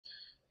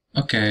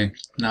Okay,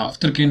 now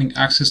after gaining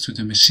access to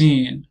the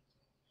machine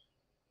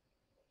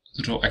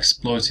through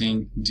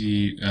exploiting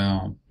the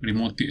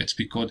remote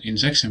PHP code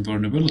injection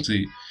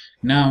vulnerability,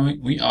 now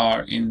we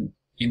are in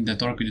the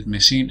targeted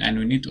machine and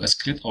we need to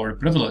escalate our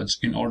privilege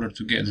in order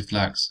to get the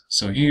flags.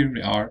 So here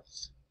we are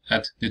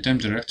at the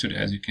temp directory,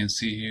 as you can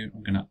see here.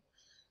 I'm gonna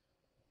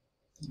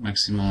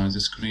maximize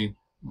the screen.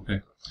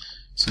 Okay,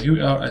 so here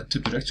we are at the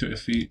directory.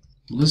 If we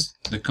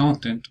list the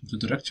content of the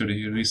directory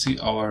here, we see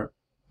our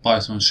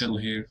Python shell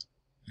here.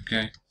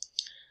 Okay,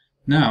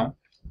 now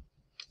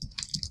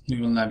we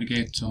will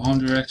navigate to home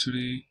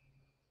directory,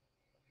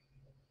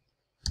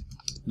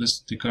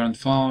 list the current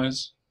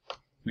files.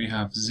 We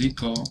have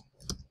Zico.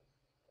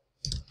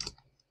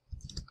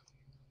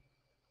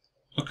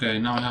 Okay,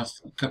 now I have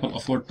a couple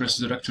of WordPress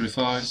directory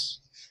files.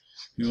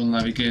 We will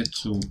navigate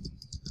to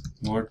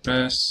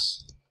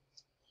WordPress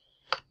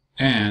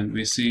and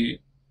we see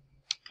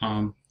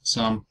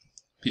some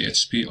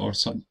PHP or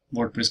some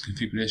WordPress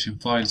configuration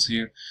files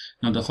here.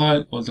 Now the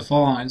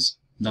files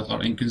that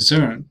are in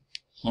concern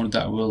or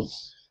that will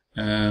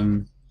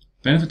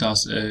benefit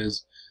us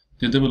is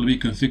the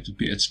WP config to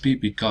PHP,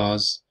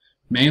 because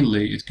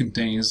mainly it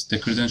contains the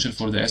credential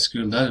for the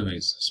SQL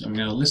database. So I'm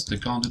going to list the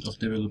content of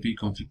WP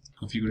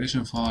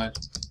configuration file.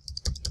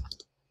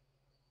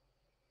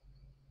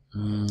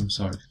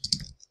 Sorry.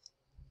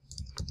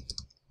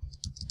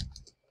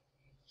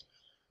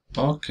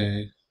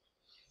 Okay.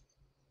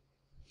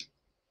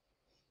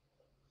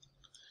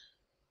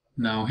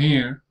 Now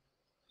here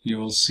you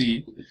will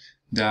see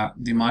that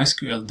the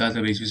MySQL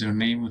database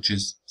username, which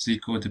is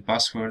Zico, the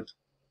password,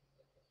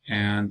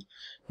 and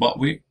but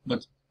we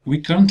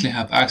currently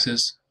have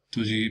access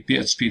to the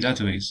PHP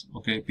database.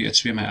 Okay,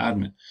 PHP my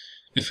admin.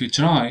 If we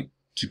try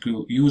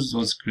to use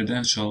those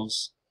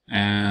credentials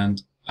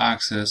and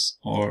access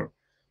or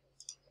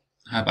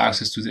have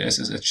access to the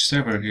SSH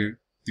server here,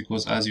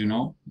 because as you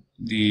know,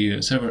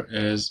 the server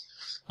is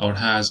or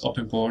has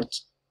open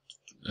port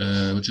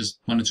which is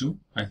 102,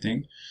 I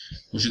think,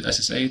 which is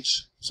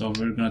SSH. So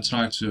we're gonna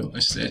try to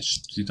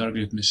SSH to the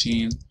target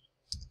machine.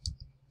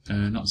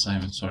 Not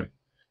Simon, sorry.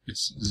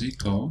 It's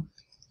Zico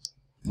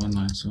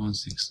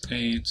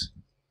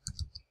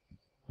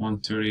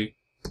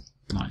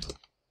 192.168.139.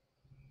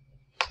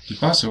 The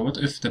password. What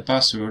if the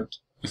password?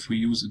 If we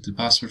use the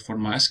password for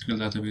MySQL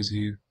database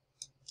here,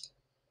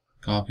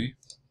 copy,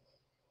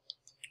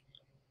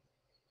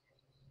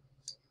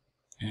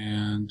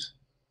 and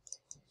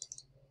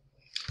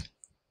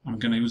I'm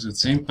gonna use the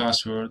same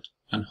password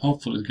and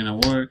hopefully it's gonna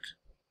work.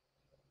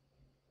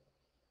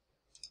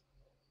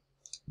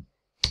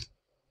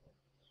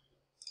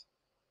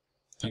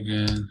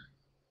 Again.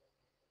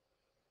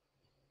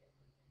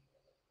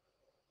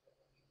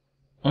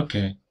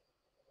 Okay,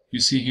 you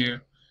see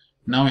here,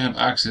 now we have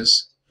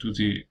access to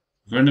the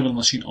vulnerable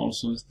machine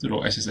also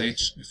through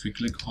SSH. If we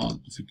click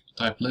on, if we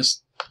type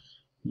list,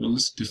 we'll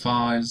list the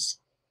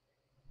files.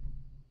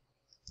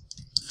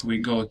 If we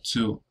go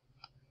to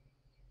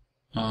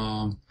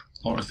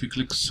or if we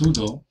click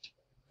sudo,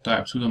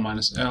 type sudo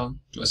 -l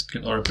to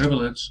escalate our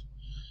privilege,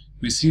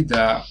 we see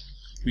that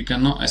we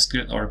cannot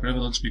escalate our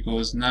privilege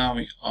because now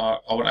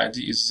our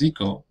ID is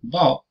Zico.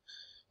 But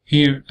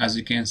here, as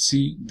you can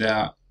see,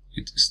 that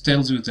it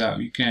tells you that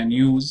you can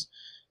use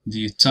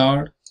the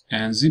tar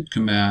and zip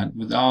command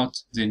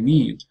without the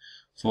need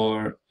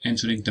for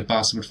entering the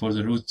password for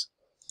the root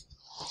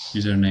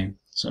username.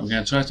 So I'm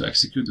going to try to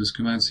execute those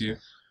commands here.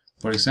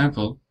 For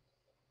example,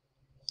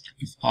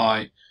 if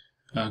I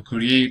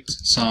create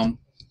some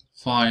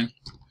file,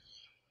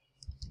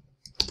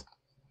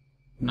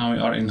 now we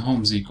are in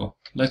home Zico.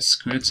 Let's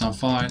create some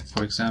file,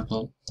 for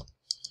example,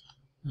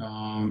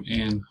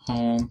 in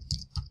home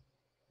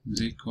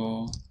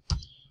Zico,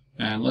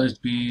 and let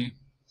it be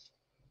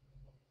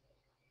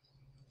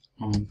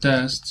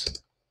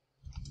test.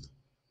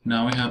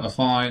 Now we have a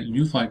file,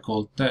 new file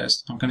called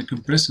test. I'm going to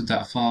compress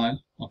that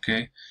file,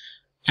 okay?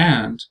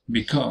 And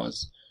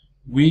because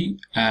we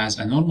as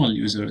a normal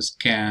users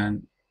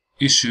can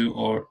issue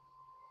or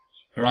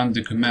run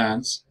the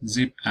commands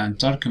zip and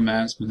tar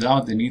commands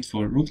without the need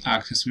for root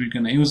access, we're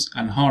going to use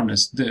and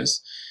harness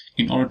this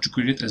in order to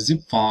create a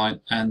zip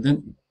file and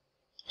then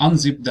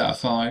unzip that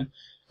file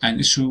and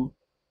issue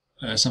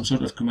some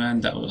sort of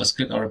command that will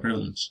escalate our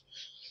privilege.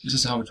 This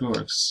is how it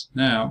works.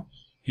 Now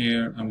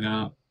here I'm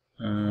gonna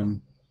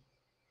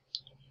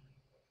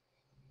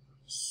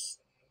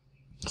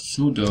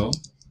sudo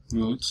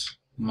root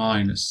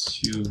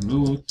 -u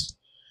root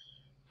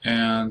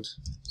and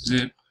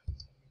zip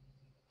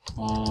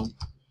home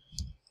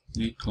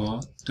Zico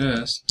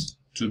test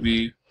to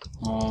be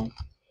home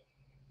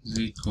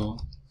Zico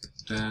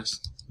test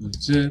with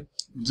zip.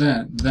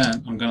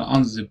 Then I'm gonna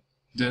unzip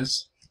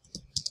this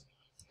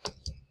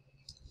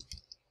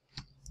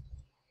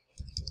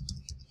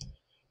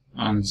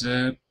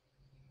unzip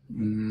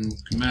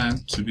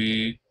command to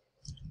be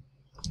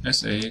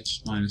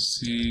sh-c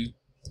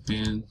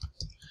bin.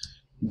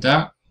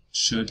 That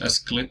should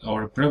escalate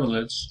our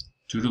privilege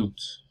to root.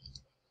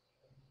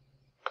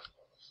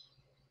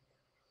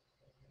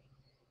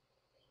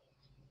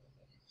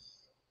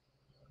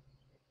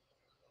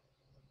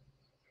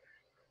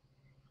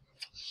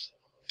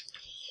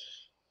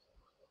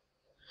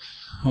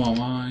 How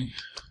am I?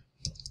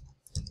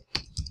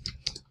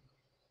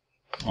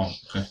 Oh,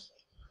 okay.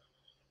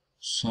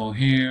 So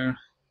here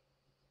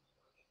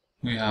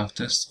we have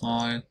test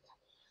file.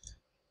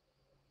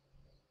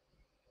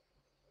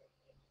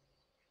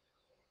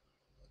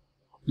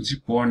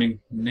 Zip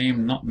warning,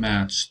 name not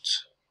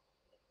matched.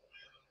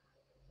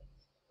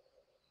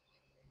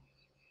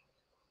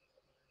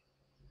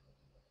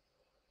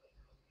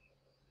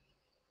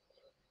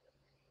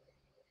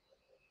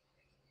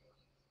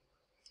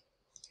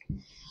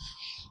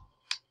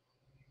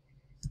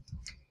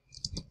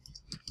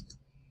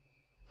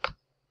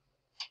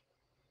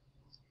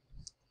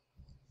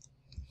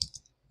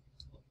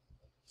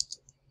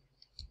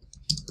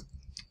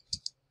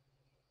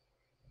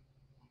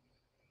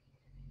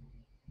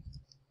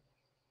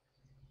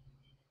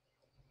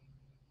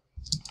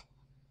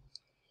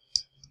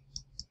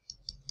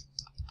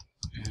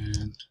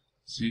 And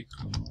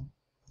Zico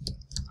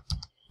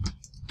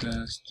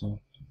desktop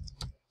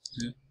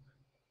zip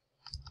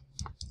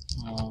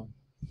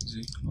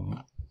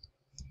Zico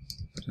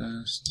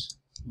test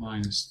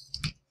minus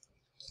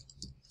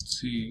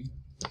C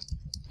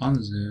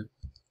unzip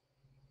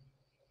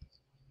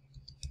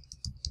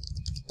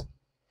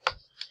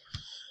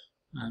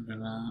I'm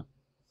gonna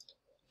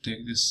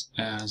take this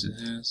as it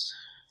is.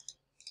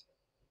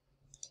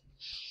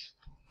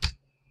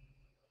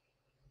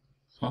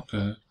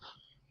 Okay,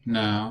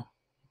 now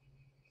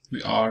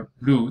we are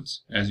root,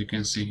 as you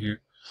can see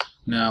here.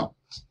 Now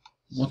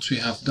what we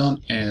have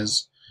done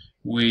is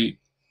we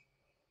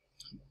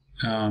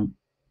have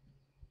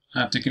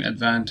taken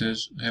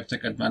advantage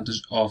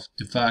of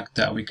the fact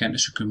that we can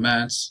issue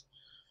commands,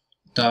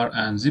 tar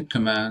and zip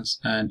commands,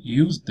 and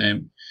use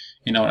them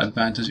in our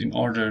advantage in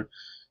order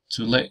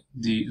to let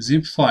the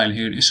zip file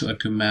here issue a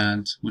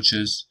command which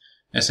is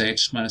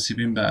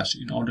sh-cpim bash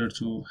in order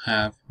to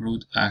have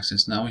root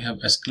access. Now we have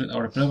escalated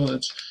our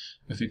privilege.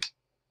 If we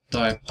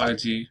type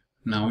id,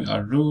 now we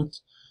are root.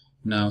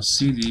 Now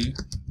cd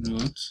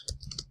root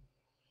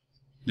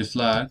the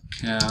flag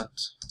cat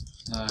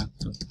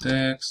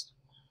flag.text,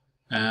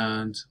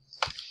 and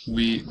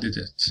we did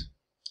it.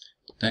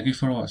 Thank you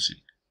for watching.